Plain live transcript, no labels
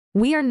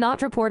We are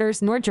not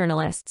reporters nor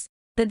journalists.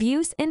 The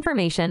views,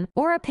 information,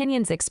 or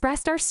opinions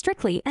expressed are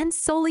strictly and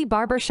solely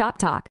barbershop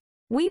talk.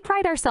 We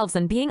pride ourselves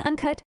on being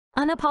uncut,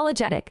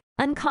 unapologetic,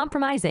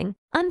 uncompromising,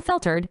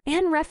 unfiltered,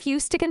 and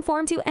refuse to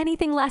conform to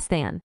anything less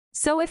than.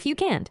 So if you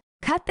can't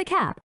cut the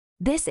cap,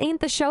 this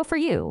ain't the show for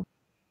you.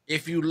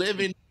 If you live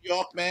in New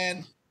York,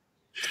 man,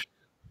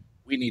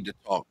 we need to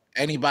talk.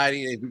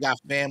 Anybody, if you got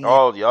family,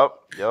 Oh,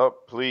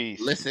 yup. Please,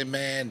 listen,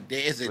 man, there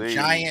is a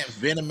giant please.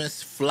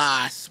 venomous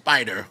fly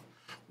spider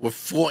with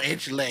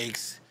 4-inch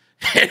legs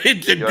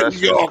headed to Yo, New that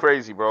shit is York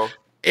crazy, bro.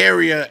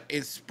 area.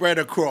 Is spread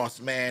across,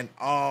 man.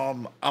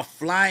 A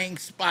flying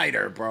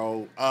spider,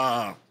 bro.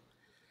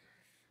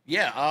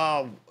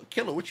 Yeah,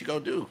 killer, what you gonna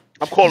do?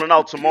 I'm calling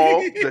out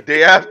tomorrow, the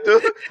day after.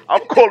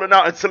 I'm calling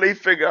out until they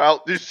figure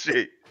out this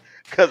shit.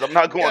 Cause I'm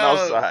not going Yo,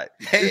 outside.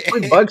 Just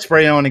put bug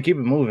spray on and keep it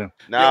moving.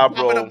 yo, Nah, pop it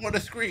bro. up on the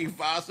screen,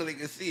 file, so they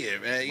can see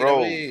it, man. You know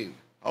what I Bro. mean?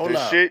 Hold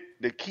up.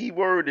 The key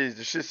word is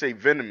the shit say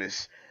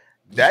venomous.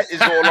 That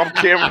is all I'm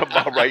caring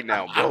about right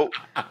now, bro.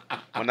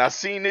 When I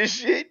seen this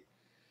shit,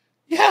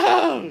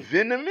 Yo,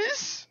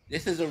 venomous?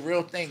 this is a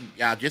real thing,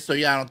 y'all. Just so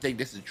y'all don't think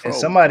this is troll.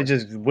 And somebody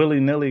just willy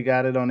nilly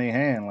got it on their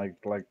hand, like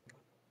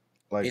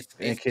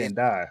it can't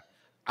die.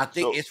 I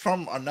think So- it's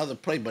from another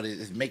place, but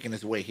it's making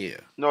its way here.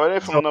 No, it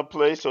ain't from another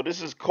place. So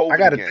this is COVID I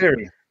got a again.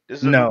 theory. This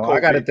is a No, new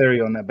I got a COVID.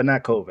 theory on that, but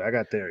not COVID. I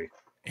got a theory.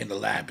 In the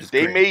lab, it's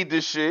They crazy. made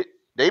this shit.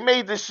 And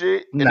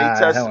Nah, they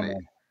hell testing no. it.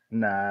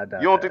 Nah, I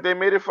doubt You don't that. think they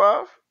made it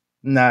 5?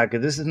 Nah,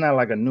 because this is not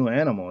like a new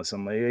animal or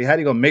something. How do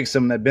you gonna make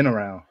something that been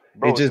around?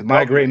 Bro, It's it's just the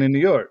migrating government.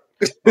 in New York.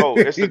 Bro,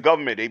 it's the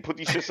government. They put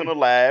these shits in the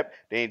lab,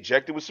 they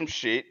inject it with some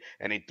shit,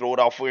 and they throw it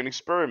out for an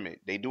experiment.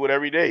 They do it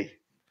every day.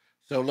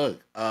 So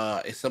look,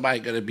 is somebody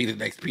gonna be the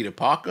next Peter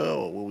Parker,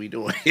 or what we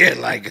doing here?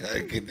 Like,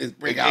 can this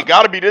bring out It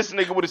gotta be this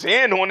nigga with his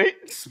hand on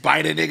it.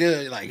 Spider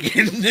nigga? Like,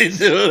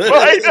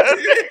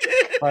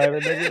 Spider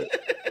nigga.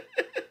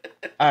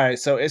 All right,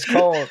 so it's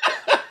called.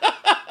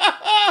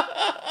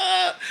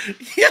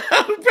 Yo,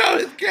 bro,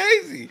 it's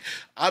crazy.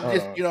 I'm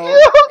just,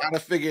 trying to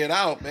figure it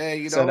out,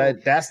 man. So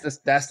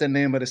that's the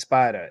name of the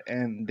spider,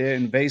 and they're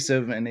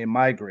invasive and they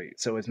migrate.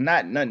 So it's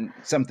not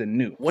something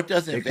new. What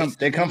does They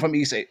invasive come mean? from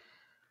East Asia.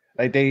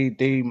 Like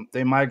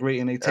they migrate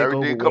and they take over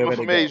Everything wherever coming they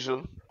from go.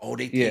 Asia. Oh,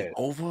 they take Yeah.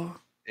 over?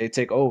 They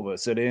take over.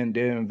 So they're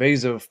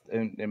invasive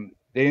and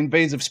they're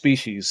invasive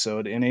species. So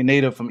and they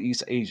native from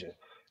East Asia.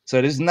 So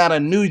this is not a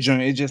new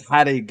joint. It's just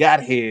how they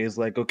got here. It's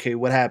like, okay,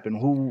 what happened?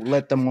 Who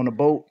let them on the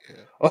boat? You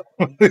know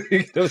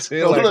what I'm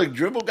saying? So Like, look,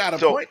 Dribble got a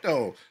So- point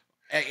though.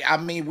 I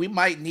mean, we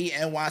might need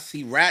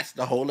NYC rats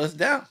to hold us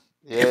down.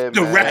 Yeah,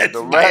 The man. rats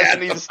The might rats have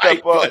need to to step fight,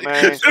 up, but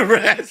man. The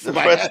rats The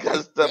might rats have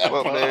gotta step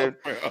up, man.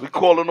 bro. We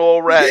calling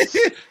all rats.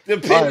 The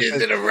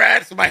pigeons and the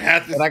rats might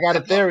have to. but I got a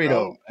step up, theory bro.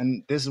 though,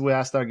 and this is where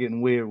I start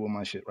getting weird with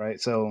my shit,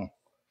 right? So,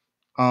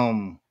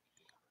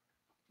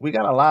 we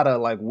got a lot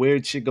of like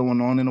weird shit going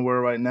on in the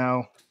world right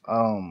now.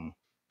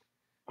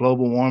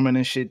 Global warming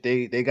and shit.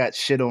 They got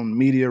shit on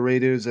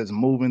meteorators that's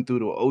moving through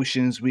the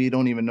oceans. We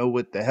don't even know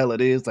what the hell it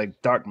is,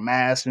 like dark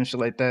mass and shit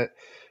like that.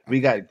 We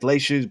got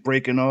glaciers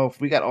breaking off.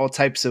 We got all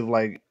types of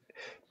like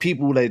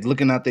people like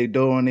looking out their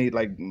door and they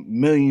like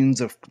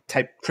millions of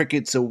type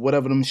crickets or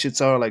whatever them shits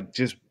are, like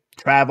just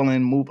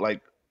traveling, move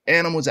like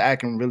animals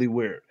acting really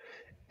weird.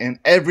 And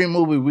every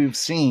movie we've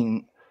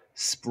seen,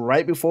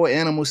 right before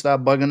animals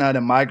start bugging out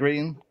and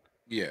migrating,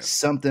 Yeah.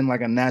 something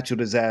like a natural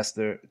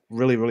disaster,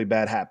 really, really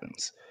bad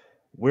happens.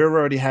 We're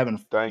already having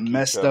Thank you,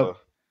 messed Killer. up.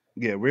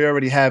 Yeah, we're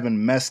already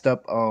having messed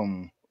up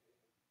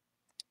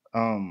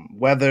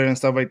weather and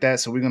stuff like that.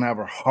 So we're gonna have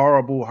a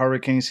horrible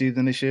hurricane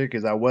season this year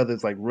because our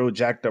weather's like real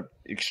jacked up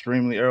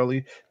extremely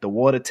early. The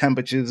water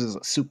temperatures is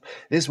super.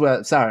 This way,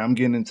 sorry, I'm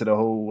getting into the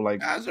whole like.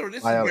 This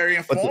is biology, very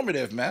but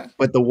informative, man.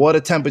 But the water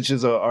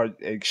temperatures are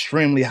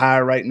extremely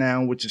high right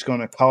now, which is going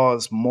to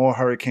cause more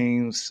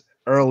hurricanes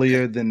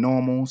earlier than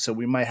normal. So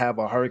we might have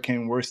a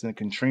hurricane worse than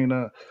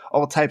Katrina.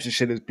 All types of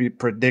shit is be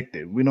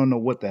predicted. We don't know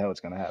what the hell is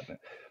going to happen.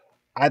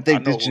 I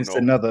think know this is who just know.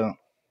 another.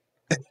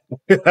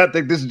 I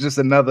think this is just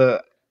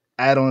another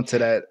add-on to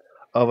that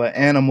of an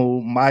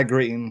animal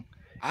migrating.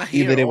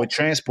 Either they were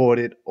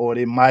transported or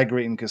they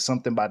migrating because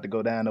something about to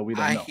go down that we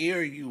don't know. I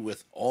hear you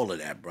with all of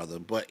that, brother.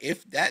 But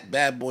if that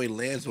bad boy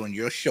lands on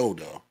your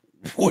shoulder,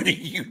 what are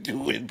you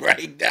doing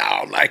right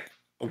now? Like,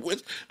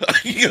 what?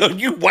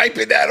 You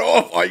wiping that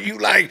off? Are you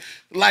like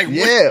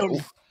yeah,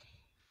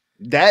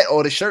 that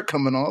or the shirt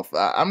coming off?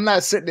 I'm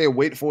not sitting there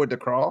waiting for it to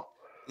crawl.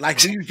 Like,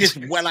 do you just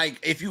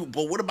if you?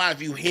 But what about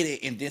if you hit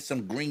it and then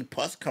some green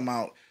pus come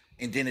out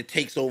and then it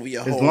takes over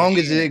your whole? As long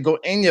as it go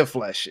in your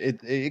flesh, it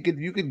could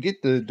you could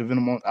get the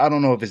venom on. I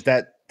don't know if it's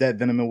that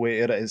venom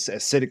where it's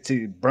acidic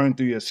to burn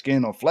through your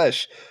skin or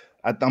flesh.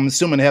 I'm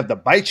assuming they have to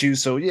bite you,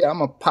 so yeah, I'm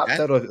gonna pop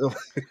that off.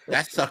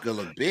 That sucker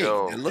look big.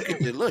 And look at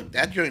look.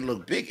 That joint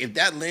look big. If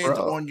that lands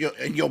on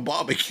your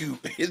barbecue,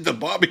 is the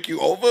barbecue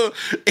over?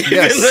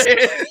 Yes.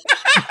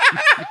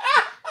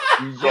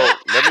 So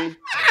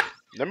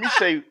let me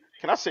say.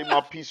 Can I say my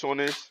piece on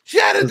this?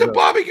 Shout out to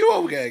barbecue.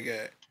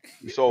 Okay.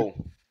 So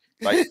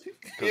Like,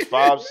 because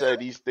Five said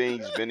these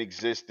things been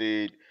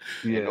existed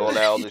and all Yeah.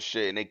 that other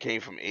shit, and they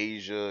came from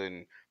Asia,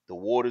 and the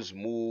waters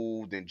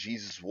moved, and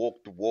Jesus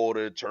walked the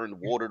water, turned the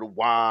water to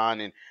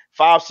wine, and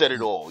Five said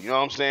it all. You know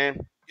what I'm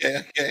saying?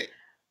 Yeah, okay.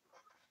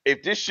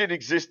 If this shit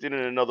existed in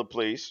another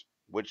place,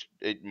 which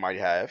it might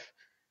have,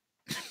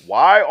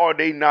 why are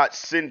they not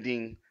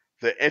sending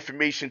the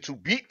information to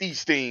beat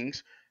these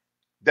things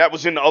that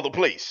was in the other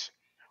place?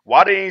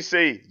 Why they ain't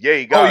say,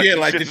 "Yay, Oh guys, yeah, these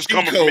like the shits is cheat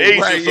coming from code,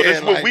 Asia, right? so this Yeah,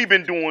 is what like we've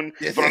been doing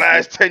this for the is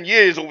last 10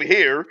 years over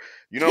here."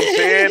 You know what I'm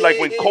saying? Like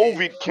when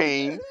COVID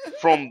came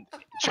from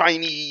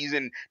Chinese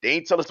and they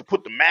ain't tell us to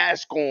put the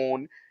mask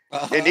on,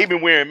 and they've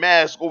been wearing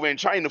masks over in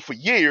China for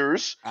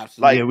years. Yeah,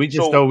 Like, Absolutely. we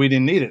just thought we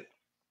didn't need it.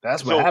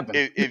 That's what so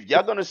happened. if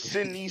y'all gonna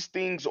send these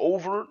things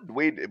over, the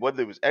way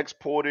whether it was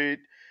exported,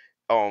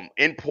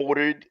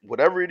 imported,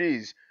 whatever it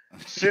is,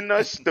 send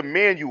us the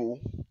manual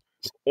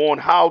on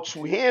how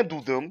to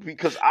handle them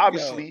because Yo,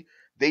 obviously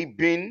they've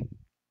been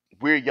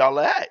where y'all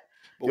at.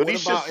 but Yo, what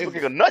these about shits look if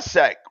like a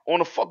nutsack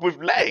on a fuck with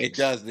it legs.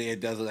 does? It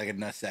does look like a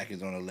nutsack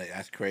is on a leg.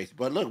 That's crazy.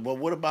 But look, but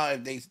what about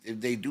if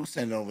they do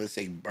send it over and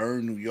say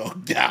burn New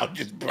York down,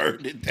 just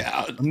burn it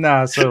down?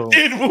 Nah, so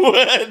It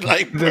would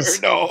like burn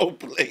this the whole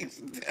place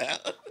down.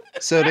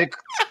 so they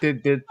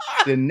the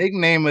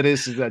nickname of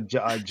this is a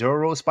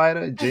Joro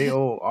spider,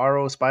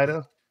 Joro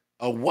spider,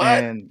 A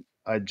what? and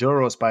a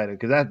Joro spider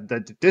because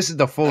that this is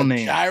the full A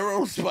name.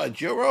 gyro spot?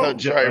 A Gyro?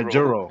 gyro.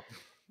 Joro.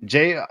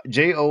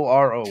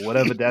 Joro,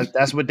 whatever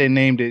that's what they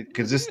named it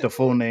because this is the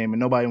full name and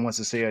nobody wants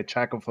to say a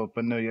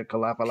Chacophonia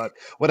Calaphala,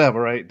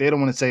 whatever, right? They don't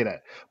want to say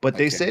that, but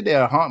they Okay. said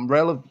they're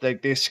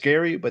like they're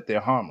scary, but they're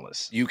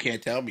harmless. You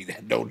can't tell me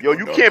that. No, Yo, no,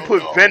 you no, can't no,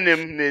 put no.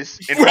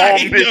 venomness and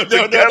Right? No, harmless no,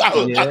 no, no. I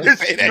was together. about Yeah, to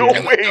say There's that, no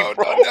yeah, Killer. way, No,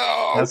 bro. no,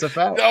 no. that's a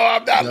fact. No,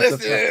 I'm not That's a listening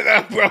fact. to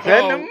that,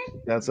 Venom, bro.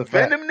 That's a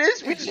fact.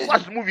 Venomness. We just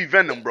watched the movie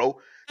Venom, bro.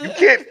 You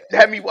can't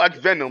have me watch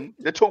Venom.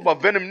 They talk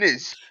about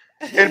Venomness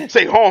and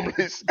say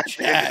harmless at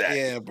the end of Chat, that.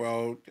 yeah,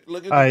 bro.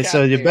 Look at All the right,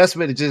 so chat your there. best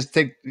way to just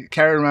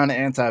carry around the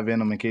anti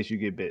venom in case you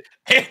get bit.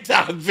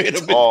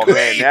 Anti-venom is Oh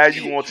man, now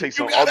you crazy. gonna take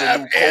You some gotta other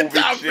have new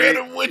COVID shit.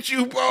 anti-venom with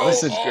you, bro.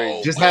 This is Listen, Oh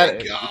crazy, just my have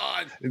bro.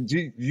 God.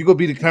 you go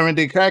be the current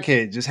day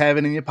crackhead. Just have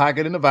it in your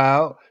pocket in the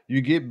vial.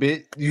 You get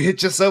bit, you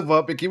hit yourself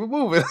up and keep it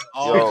moving.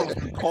 Oh, it's Yo, like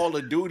some Call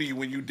of Duty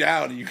when you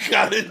down and you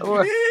gotta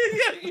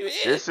you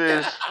hit. this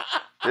is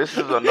this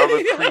is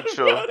another Yo,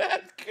 creature. bro,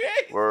 that's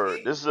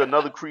Word. crazy. This is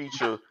another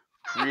creature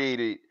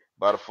created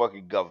by the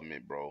fucking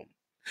government, bro.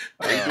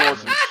 They doing Man.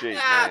 some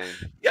shit, man.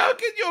 Yo,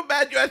 can you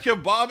imagine you at your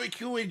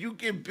barbecue and you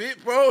get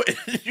bit, bro?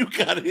 And you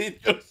gotta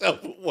hit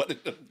yourself with one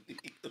of them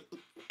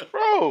needles.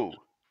 Bro,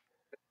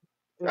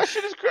 that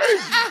shit is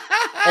crazy.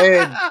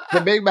 And to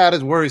make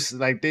matters worse,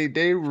 like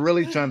they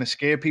really trying to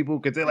scare people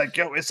because they're like,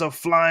 yo, it's a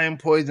flying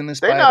poisonous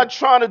They spider. not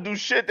trying to do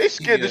shit. They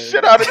scared the Yeah,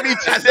 shit out of me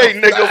that's a today,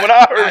 nigga, when fact.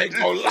 I I heard ain't this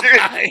gonna lie.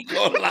 shit. I ain't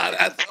gonna lie.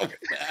 That's a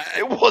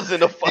It fact.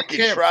 wasn't a They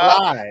fucking can't trap.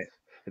 fly.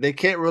 They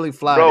can't really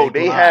fly. Bro, They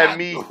they glide. had I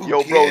me, don't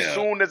yo, bro. As care.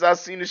 soon as I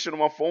seen this shit on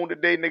my phone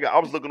today, nigga, I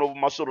was looking over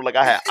my shoulder like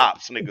I had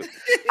ops, nigga.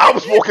 I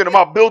was walking in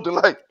my building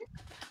like,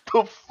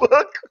 the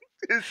fuck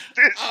is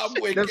this I'm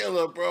shit? with Them,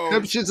 Killer,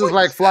 bro. them shits is What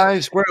like is that?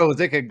 flying squirrels.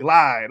 They can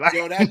glide. Like,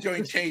 Yo, that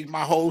joint changed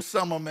my whole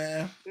summer,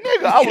 man.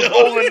 Nigga, I was Yo.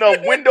 rolling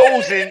up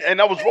windows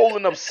and I was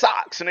rolling up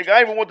socks, nigga. I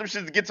didn't even want them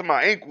shits to get to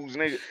my ankles,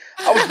 nigga.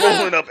 I was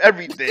rolling up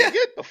everything.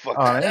 Get the fuck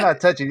oh, out they're of here.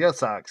 not touching your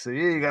socks, so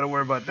you ain't got to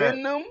worry about that.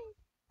 Venom?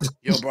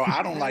 Yo, bro,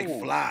 I don't like Bro.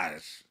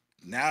 flies.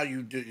 Now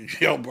you do.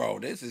 Yo, bro,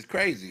 this is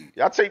crazy.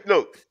 Y'all take,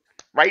 look,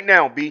 right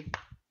now, B.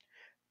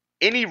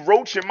 Any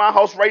roach in my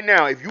house right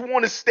now, if you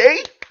want to stay,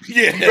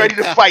 Yeah, be ready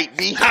to fight,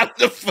 B. not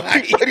the Be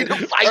fight. ready to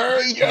fight,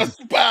 Earn B. your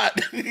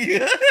spot.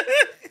 Yeah.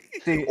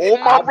 See, All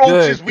my I'm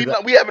good roaches,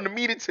 because we having a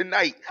meeting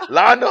tonight.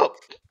 Line up.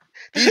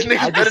 These I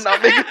niggas better just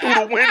not make it through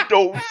the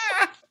windows.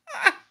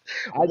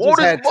 I just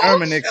Water had bugs?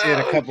 Terminix here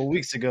a couple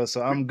weeks ago,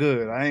 so I'm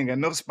good. I ain't got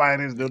no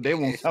spiders though. They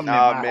won't come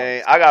near Nah, my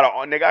man. house. I got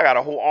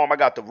a whole arm. I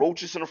got the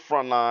roaches in the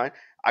front line.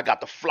 I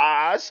got the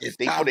flies. It's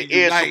They for time to the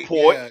air unite.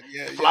 support. Yeah,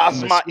 yeah, Flies yeah,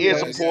 for my air yeah,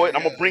 Mosquitoes. yeah, support.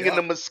 I'm yeah, gonna bring in yeah.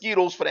 the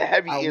mosquitoes for the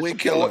heavy I air would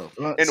support. kill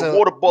And the So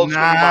water bugs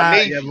gonna be my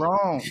nah, you're navy.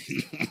 wrong.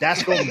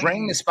 That's gonna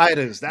bring the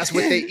spiders. That's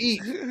what they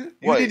eat. him.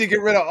 You What? need to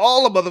get rid of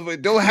all of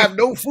them. Don't have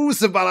no food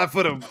supply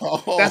for them.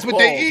 That's what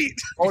they Oh, eat.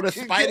 oh, the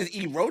spiders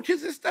eat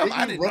roaches and They stuff.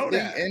 I didn't know they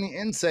eat that. any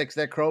insects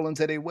that crawl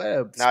into their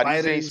web. Nah,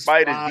 these ain't Spiders,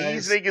 spiders.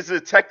 These flies. niggas are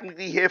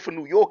technically here for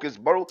New Yorkers,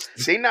 bro.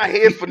 They not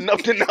here for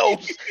nothing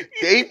else.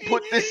 They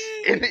put this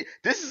in it.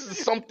 This is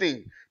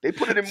something. They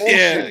put it in Yeah,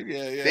 motion.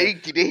 yeah, yeah.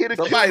 They here to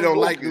kill Somebody New don't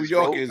like New Yorkers,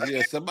 bro. Yorkers.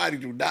 Yeah, somebody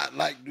do not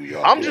like New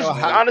I'm Yorkers, just Yo,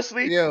 man.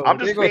 honestly, yo, I'm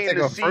they just gonna waiting take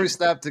to a see, first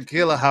stop to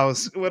kill a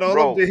house with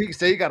all of bro. them. He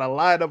say he got a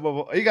line up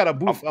of he got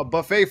I'm a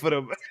buffet for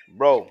them.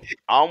 Bro,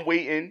 I'm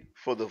waiting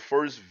for the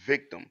first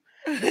victim.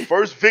 The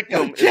first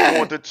Yo, victim is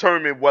going Chad. to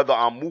determine whether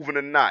I'm moving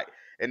or not.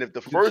 And if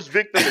the first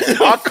victim is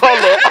my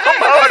color,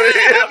 I'm out of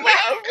here,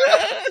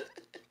 nigga.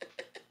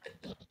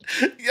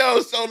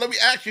 Yo, so let me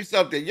ask you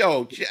something.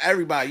 Yo,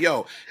 everybody,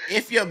 yo,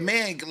 if your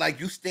man, like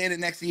you standing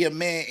next to your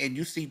man and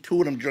you see two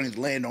of them joints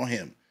land on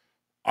him,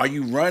 are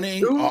you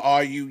running or Dude,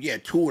 are you, yeah,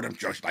 two of them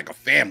joints like a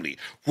family?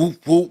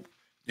 Whoop, whoop.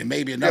 And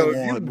maybe another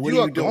one. What are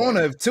you you doing?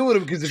 gonna have two of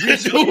them because if you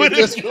Two swing of and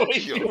miss, them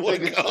joints, you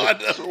nigga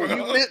gonna,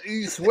 said two.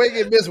 you swing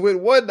and miss with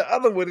one, the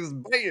other one is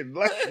banging.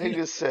 Like,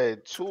 Nigga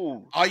said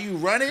 2. Are you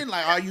running?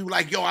 Like, are you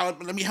like, yo,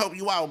 let me help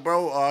you out,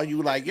 bro? Or are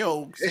you like,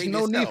 yo, there's save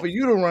no need yourself? for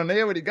you to run.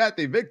 They already got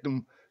their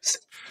victim.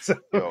 So,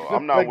 Yo,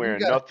 I'm not like, you wearing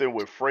gotta- nothing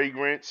with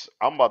fragrance.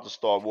 I'm about to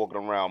start walking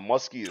around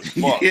musky as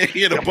Yeah, fuck.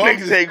 yeah, the Them bums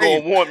niggas is ain't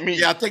safe. gonna want me.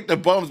 Yeah, I think the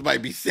bums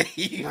might be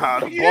safe.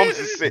 Nah, the Yeah. bums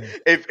is sick.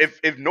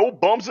 If no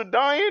bums are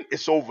dying,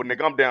 it's over,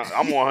 nigga. I'm down.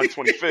 I'm on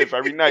 125th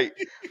every night.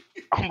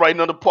 I'm right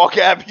under Park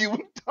Avenue.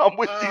 I'm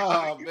with these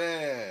Oh niggas.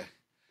 man.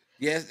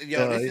 Yes,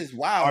 yo, this is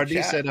wild.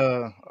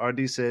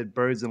 RD said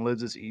birds and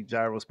lizards eat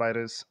gyro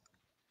spiders.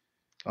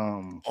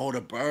 Oh,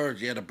 the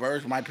birds. Yeah, the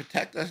birds might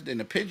protect us than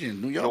the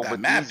pigeons. New York Yo, got but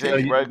mad these ain't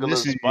pigeons. regular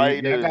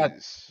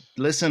spiders.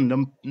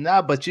 Them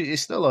but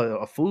it's still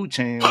a food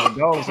chain,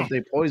 regardless if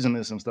they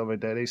poisonous and stuff like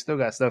that. They still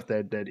got stuff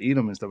that eat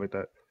them and stuff like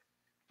that.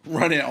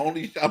 Running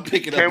only. I'm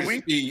picking up Can the we?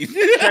 speed.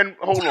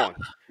 Hold on?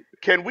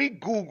 Can we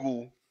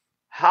Google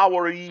how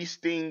are these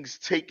things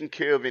taken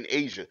care of in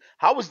Asia?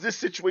 How is this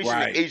situation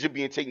Right. in Asia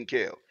being taken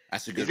care of?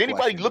 That's a good Is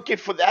anybody question. looking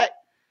for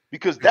that?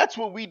 Because that's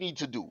what we need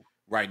to do.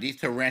 Right, these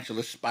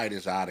tarantula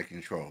spiders are out of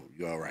control.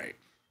 You're all right.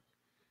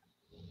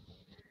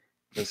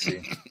 Let's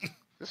see.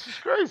 This is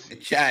crazy.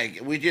 Chag,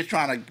 we're just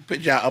trying to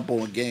put y'all up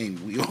on game.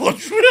 We all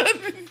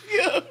trying.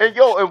 Yeah.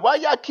 And why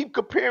y'all keep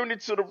comparing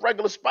it to the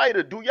regular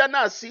spider? Do y'all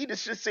not see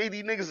this shit say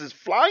these niggas is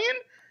flying?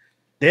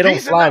 They don't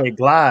These are fly, not- they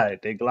glide.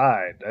 They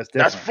glide. That's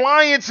different. That's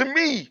flying to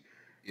me.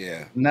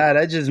 Yeah. Nah,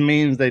 that just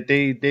means that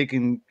they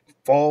can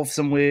fall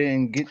somewhere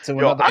and get to Yo,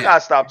 another. I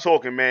gotta stop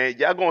talking, man.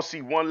 Y'all gonna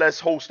see one less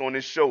host on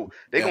this show.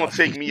 They Yeah. gonna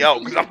take me out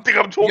because I think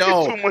I'm talking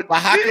Yo, too much but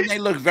how shit. come they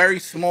look very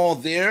small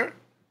there,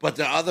 but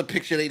the other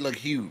picture they look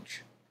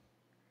huge?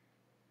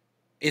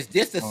 Is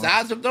this the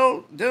size of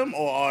them,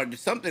 or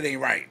something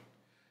ain't right?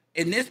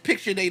 In this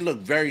picture, they look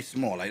very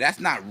small. Like that's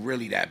not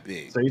really that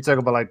big. So you talk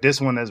about like this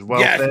one as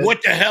well. Yes.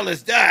 What the hell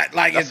is that?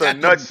 Like That's is a that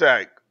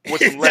nutsack with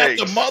some is that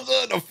legs. the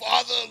mother, the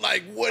father?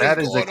 Like what That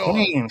is is the going on?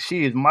 queen.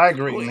 She is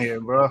migrating here,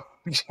 bro.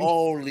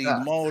 Holy Nah.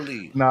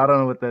 moly! No, I don't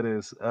know what that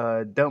is.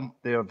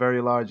 They are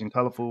very large and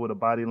colorful with a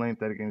body length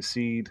that can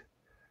exceed.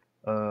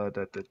 How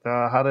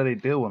do they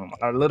deal with them?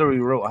 I literally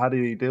wrote, how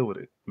do they deal with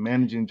it?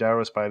 Managing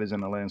gyro spiders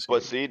in the landscape.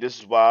 But see, this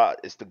is why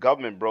it's the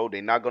government, bro.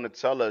 They're not gonna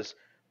tell us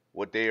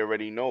what they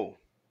already know.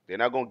 They're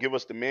not gonna give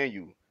us the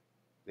menu.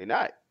 They're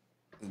not.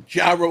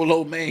 Gyro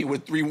lo mein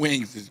with 3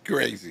 wings is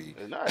crazy.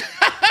 They're not.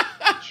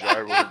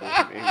 Gyro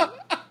domain.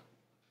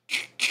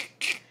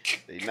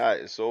 They not.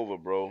 It's over,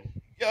 bro.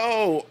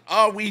 Yo,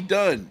 are we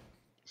done?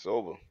 It's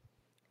over.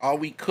 Are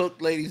we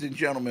cooked, ladies and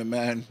gentlemen,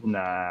 man?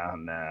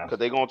 Nah. Cause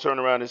they gonna turn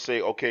around and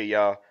say, okay,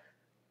 y'all,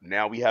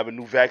 now we have a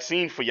new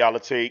vaccine for y'all to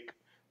take.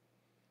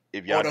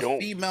 If y'all Oh, the don't,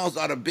 females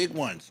are the big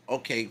ones.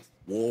 Okay,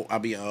 well,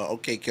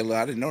 okay, Killer.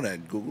 I didn't know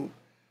that. Google.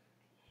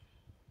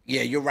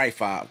 Yeah, you're right,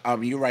 Fob.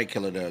 You're right,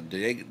 Killer.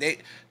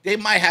 They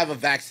might have a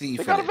vaccine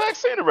they for got a this.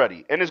 vaccine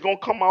already, and it's gonna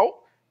come out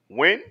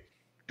when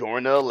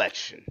during the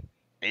election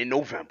in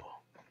November.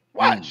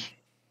 Watch.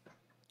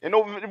 And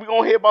we're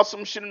gonna hear about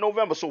some shit in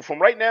November. So from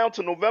right now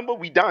to November,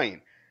 we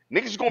dying.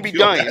 Niggas gonna be Yo,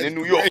 dying that's in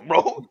New York, great.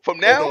 bro. From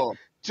Hold now on.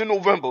 to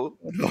November,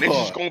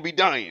 niggas gonna be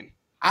dying.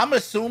 I'm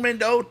assuming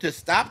though to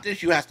stop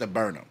this, you have to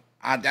burn them.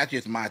 That's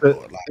just my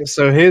thought. Like,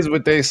 So here's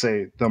what they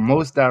say. The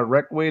most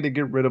direct way to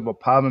get rid of a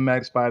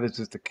problematic spider is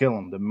just to kill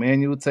them. The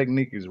manual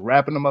technique is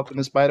wrapping them up in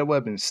the spider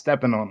web and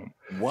stepping on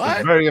them. what?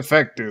 It's very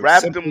effective.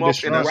 Wrap Simply them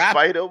up in a destroying-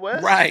 spider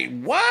web. Right?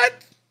 What?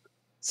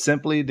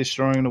 Simply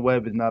destroying the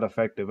web is not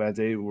effective, as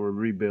they will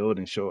rebuild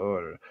in short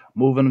order.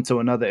 Moving them to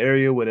another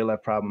area where they're less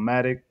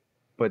problematic,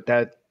 but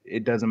that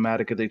it doesn't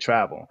matter because they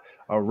travel.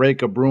 A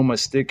rake, a broom, a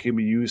stick can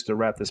be used to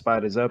wrap the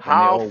spiders up.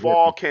 How and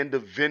far can the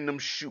venom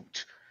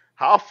shoot?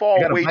 How far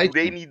gotta away do bite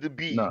they you. need to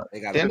be? No, They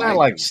gotta they're bite not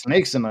like you.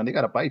 snakes and nothing. They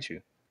gotta bite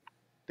you.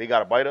 They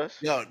gotta bite us.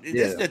 Yo, this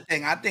Yeah. is the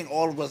thing. I think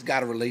all of us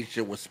got a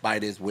relationship with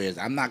spiders, whereas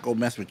I'm not gonna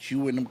mess with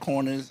you in them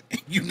corners, and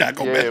you not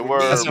gonna Yeah, mess with word,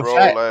 me. That's a bro.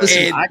 fact. Like,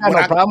 Listen, And I got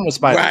when no problem with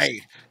spiders. Right.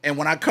 And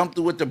when I come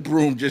through with the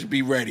broom, just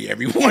be ready.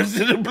 Every once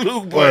in the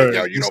blue, but Word.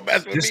 yo, you don't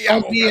mess with Just me.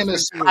 I'm don't be gonna in a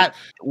mess with you. spot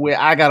where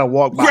I gotta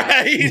walk by.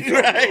 Right, Yo,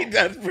 right. bro.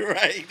 That's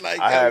right. Like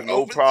I yo, have no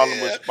over problem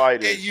there, with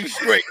spiders. And you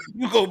straight.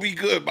 You gonna be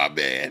good, my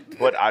man.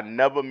 But I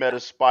never met a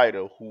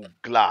spider who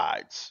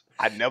glides.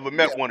 I never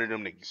met one of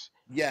them niggas.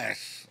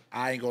 Yes,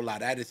 I ain't gonna lie.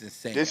 That is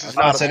insane. This is That's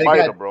not a So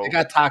spider, bro. They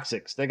got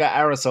toxics. They got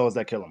aerosols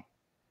that kill them.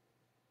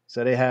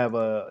 So they have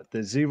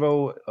the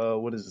zero.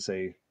 What does it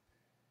say?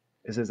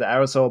 It says the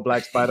aerosol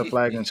black spider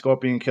flag and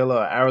scorpion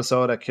killer.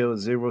 Aerosol that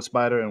kills zero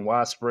spider and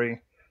wasp spray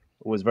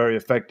was very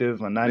effective.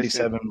 A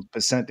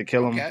 97% to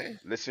kill them. okay.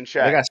 Listen, They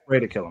chat. got spray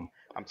to kill them.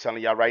 I'm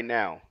telling y'all right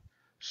now.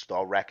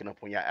 Start racking up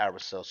on your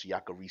aerosol so y'all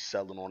can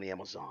resell it on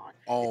Amazon.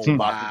 Oh, It's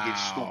about to wow. get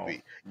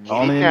stupid. Get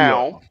Only it in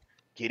now. Europe.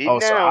 Get it Oh,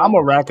 so now. I'm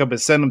a rack up and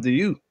send them to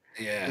you.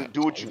 Yeah.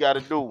 Do what you got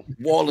to do.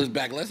 Wall is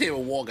back. Let's hear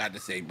what Wall got to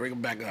say. Bring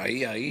him back.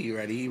 He ready.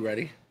 He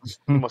ready.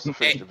 You must have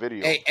finished the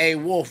video. Hey,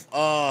 Wolf.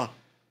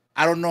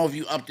 I don't know if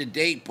you up to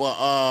date,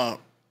 but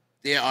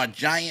there are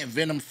giant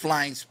venom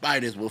flying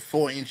spiders with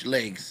 4-inch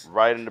legs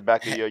Right in the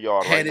back of your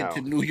yard right headed now.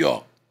 to New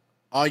York.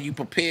 Are you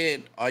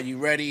prepared? Are you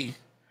ready?